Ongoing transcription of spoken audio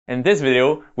In this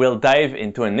video, we'll dive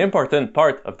into an important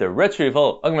part of the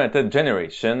Retrieval-Augmented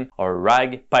Generation, or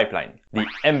RAG pipeline, the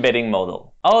embedding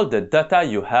model. All the data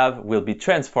you have will be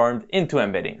transformed into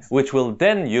embeddings, which we'll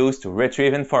then use to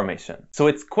retrieve information. So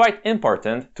it's quite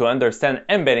important to understand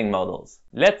embedding models.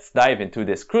 Let's dive into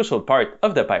this crucial part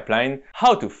of the pipeline,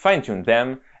 how to fine-tune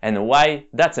them, and why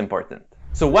that's important.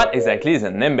 So what exactly is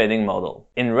an embedding model?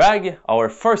 In RAG, our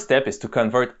first step is to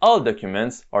convert all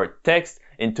documents or text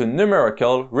into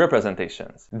numerical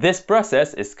representations. This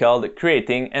process is called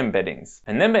creating embeddings.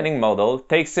 An embedding model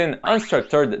takes in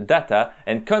unstructured data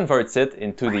and converts it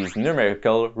into these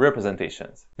numerical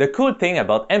representations. The cool thing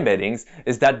about embeddings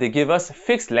is that they give us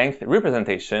fixed length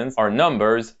representations or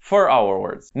numbers for our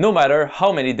words, no matter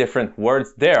how many different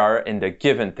words there are in the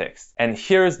given text. And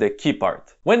here's the key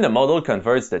part. When the model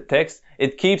converts the text,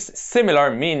 it keeps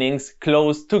similar meanings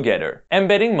close together.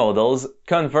 Embedding models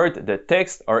convert the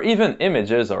text or even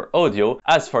images or audio,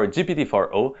 as for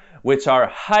GPT-4o, which are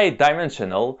high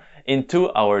dimensional, into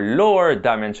our lower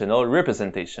dimensional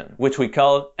representation, which we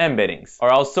call embeddings,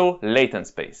 or also latent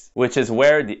space, which is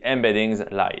where the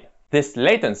embeddings lie. This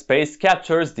latent space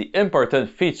captures the important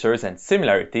features and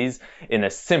similarities in a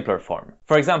simpler form.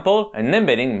 For example, an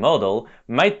embedding model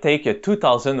might take a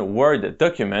 2000 word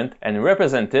document and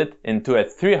represent it into a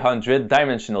 300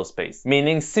 dimensional space,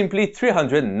 meaning simply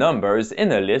 300 numbers in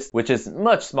a list, which is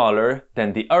much smaller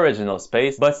than the original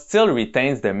space, but still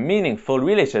retains the meaningful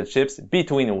relationships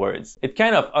between words. It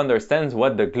kind of understands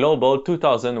what the global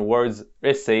 2000 words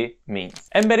essay means.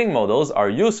 Embedding models are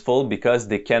useful because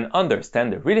they can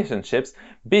understand the relationships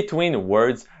between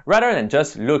words rather than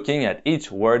just looking at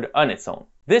each word on its own.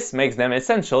 This makes them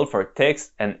essential for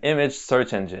text and image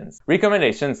search engines,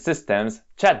 recommendation systems,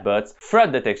 chatbots,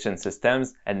 fraud detection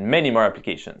systems, and many more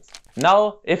applications.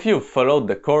 Now, if you've followed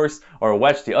the course or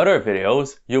watched the other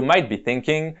videos, you might be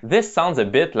thinking, this sounds a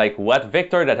bit like what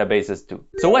vector databases do.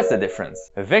 So what's the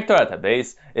difference? A vector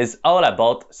database is all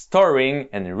about storing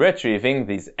and retrieving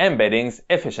these embeddings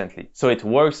efficiently, so it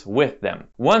works with them.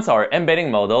 Once our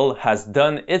embedding model has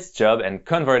done its job and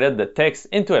converted the text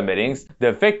into embeddings,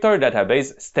 the vector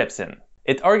database steps in.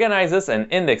 It organizes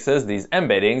and indexes these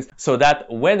embeddings so that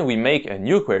when we make a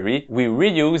new query, we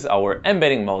reuse our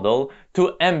embedding model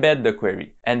to embed the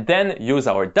query, and then use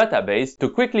our database to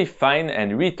quickly find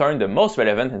and return the most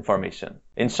relevant information.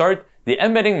 In short, the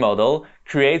embedding model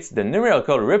creates the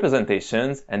numerical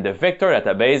representations and the vector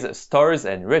database stores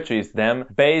and retrieves them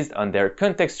based on their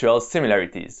contextual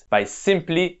similarities by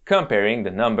simply comparing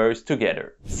the numbers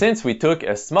together. Since we took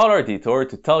a smaller detour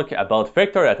to talk about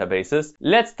vector databases,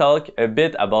 let's talk a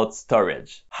bit about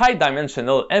storage.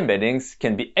 High-dimensional embeddings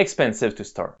can be expensive to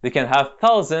store. They can have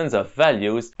thousands of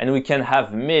values and we can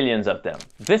have millions of them.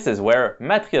 This is where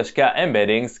Matryoshka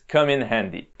embeddings come in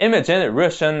handy. Imagine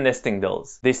Russian nesting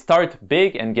dolls. They start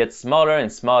big and get smaller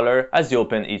and smaller as you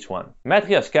open each one.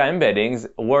 Matryoshka embeddings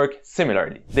work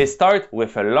similarly. They start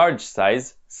with a large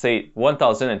size, say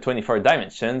 1024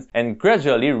 dimensions, and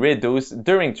gradually reduce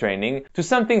during training to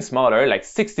something smaller like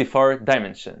 64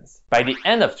 dimensions. By the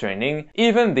end of training,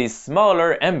 even these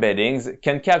smaller embeddings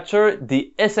can capture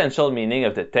the essential meaning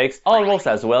of the text almost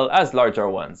as well as larger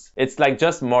ones. It's like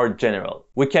just more general.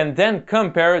 We can then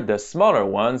compare the smaller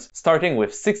ones, starting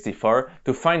with 64,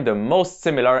 to find the most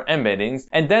similar embeddings,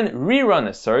 and then rerun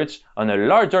a search on a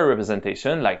larger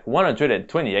representation like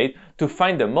 128 to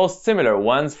find the most similar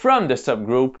ones from the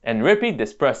subgroup, and repeat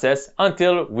this process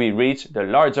until we reach the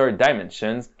larger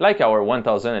dimensions like our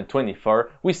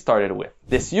 1024 we started with.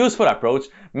 This useful approach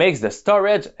makes the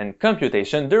storage and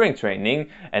computation during training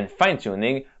and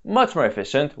fine-tuning much more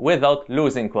efficient without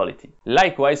losing quality.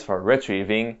 Likewise for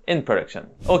retrieving in production.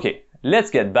 Okay,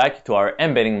 let's get back to our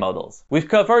embedding models. We've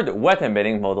covered what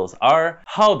embedding models are,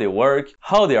 how they work,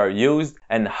 how they are used,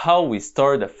 and how we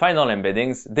store the final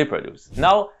embeddings they produce.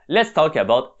 Now, let's talk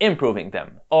about improving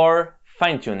them, or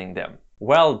fine-tuning them.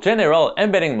 While general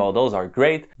embedding models are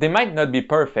great, they might not be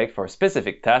perfect for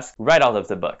specific tasks right out of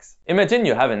the box. Imagine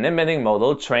you have an embedding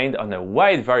model trained on a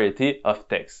wide variety of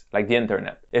texts, like the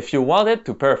internet. If you want it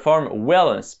to perform well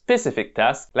on a specific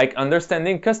task, like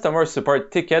understanding customer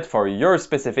support ticket for your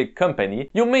specific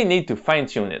company, you may need to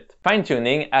fine-tune it.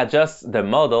 Fine-tuning adjusts the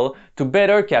model to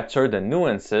better capture the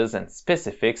nuances and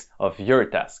specifics of your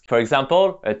task. For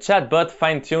example, a chatbot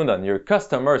fine-tuned on your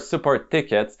customer support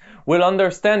tickets will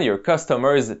understand your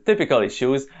customer's typical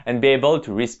issues and be able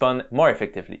to respond more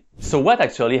effectively. So what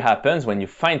actually happens when you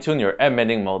fine-tune your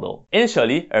embedding model?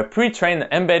 Initially, a pre-trained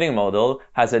embedding model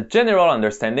has a general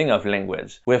understanding of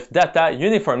language, with data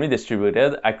uniformly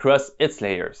distributed across its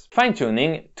layers.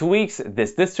 Fine-tuning tweaks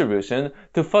this distribution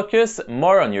to focus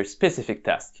more on your specific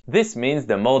task. This means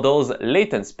the model model's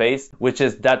latent space, which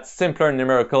is that simpler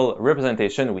numerical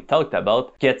representation we talked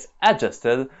about, gets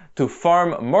adjusted to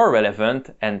form more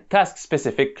relevant and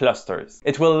task-specific clusters.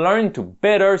 It will learn to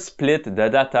better split the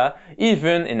data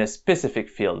even in a specific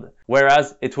field,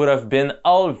 whereas it would have been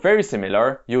all very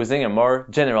similar using a more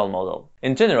general model.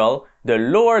 In general, the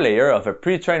lower layer of a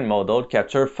pre-trained model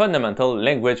captures fundamental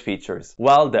language features,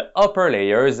 while the upper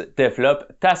layers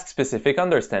develop task-specific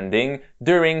understanding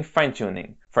during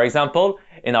fine-tuning. For example,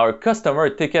 in our customer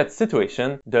ticket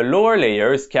situation, the lower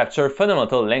layers capture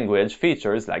fundamental language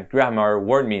features like grammar,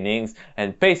 word meanings,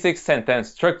 and basic sentence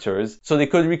structures, so they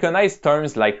could recognize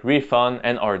terms like refund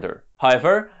and order.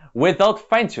 However, without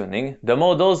fine-tuning, the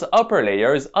model's upper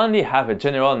layers only have a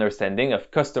general understanding of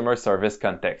customer service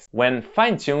context. When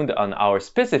fine-tuned on our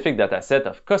specific dataset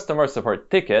of customer support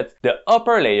tickets, the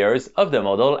upper layers of the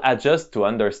model adjust to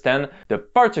understand the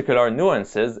particular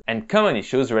nuances and common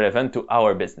issues relevant to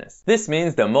our business. This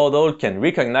means the model can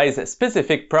recognize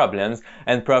specific problems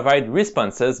and provide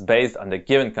responses based on the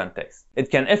given context.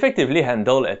 It can effectively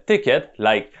handle a ticket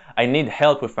like I need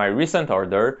help with my recent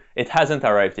order, it hasn't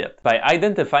arrived yet, by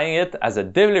identifying it as a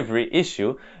delivery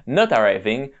issue not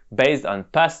arriving based on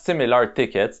past similar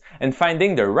tickets and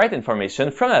finding the right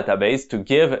information from the database to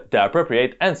give the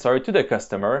appropriate answer to the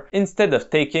customer instead of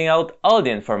taking out all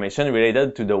the information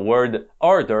related to the word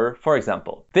order, for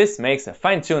example. This makes a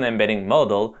fine-tuned embedding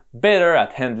model better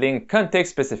at handling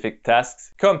context-specific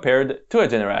tasks compared to a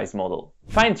generalized model.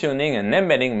 Fine-tuning an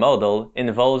embedding model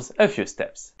involves a few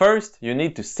steps. First, you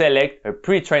need to select a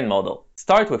pre-trained model.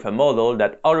 Start with a model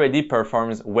that already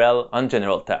performs well on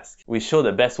general tasks. We show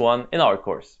the best one in our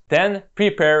course. Then,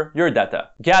 prepare your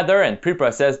data. Gather and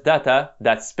pre-process data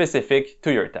that's specific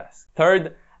to your task.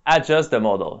 Third, adjust the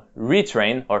model.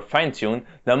 Retrain or fine-tune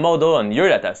the model on your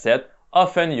dataset,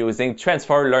 often using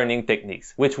transfer learning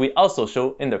techniques, which we also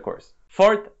show in the course.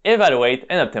 Fourth, evaluate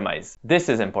and optimize. This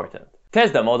is important.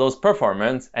 Test the model's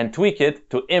performance and tweak it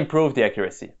to improve the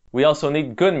accuracy. We also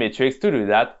need good metrics to do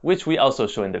that, which we also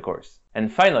show in the course.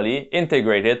 And finally,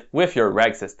 integrate it with your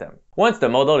RAG system. Once the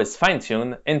model is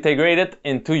fine-tuned, integrate it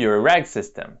into your RAG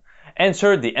system.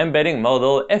 Ensure the embedding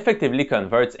model effectively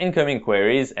converts incoming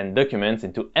queries and documents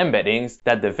into embeddings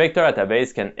that the vector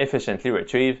database can efficiently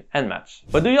retrieve and match.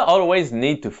 But do you always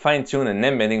need to fine-tune an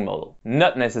embedding model?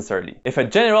 Not necessarily. If a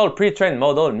general pre-trained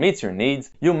model meets your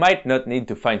needs, you might not need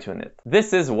to fine-tune it.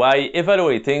 This is why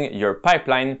evaluating your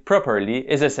pipeline properly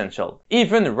is essential,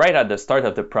 even right at the start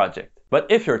of the project. But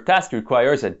if your task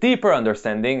requires a deeper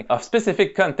understanding of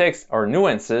specific contexts or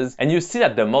nuances, and you see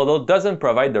that the model doesn't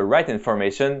provide the right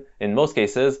information in most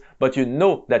cases, but you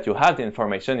know that you have the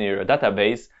information in your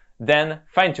database, then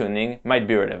fine-tuning might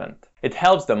be relevant. It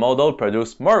helps the model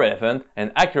produce more relevant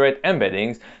and accurate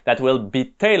embeddings that will be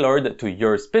tailored to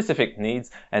your specific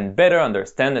needs and better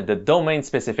understand the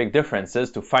domain-specific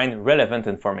differences to find relevant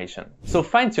information. So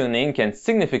fine-tuning can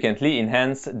significantly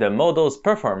enhance the model's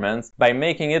performance by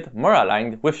making it more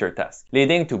aligned with your task,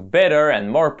 leading to better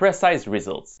and more precise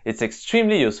results. It's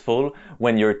extremely useful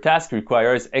when your task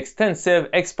requires extensive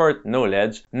expert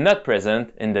knowledge not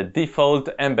present in the default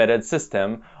embedded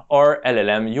system or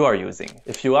LLM you are using.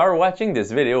 If you are watching this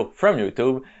video from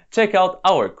YouTube, check out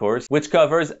our course, which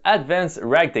covers advanced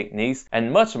RAG techniques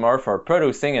and much more for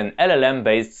producing an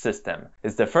LLM-based system.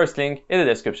 It's the first link in the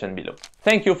description below.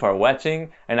 Thank you for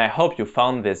watching, and I hope you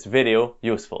found this video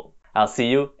useful. I'll see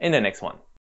you in the next one.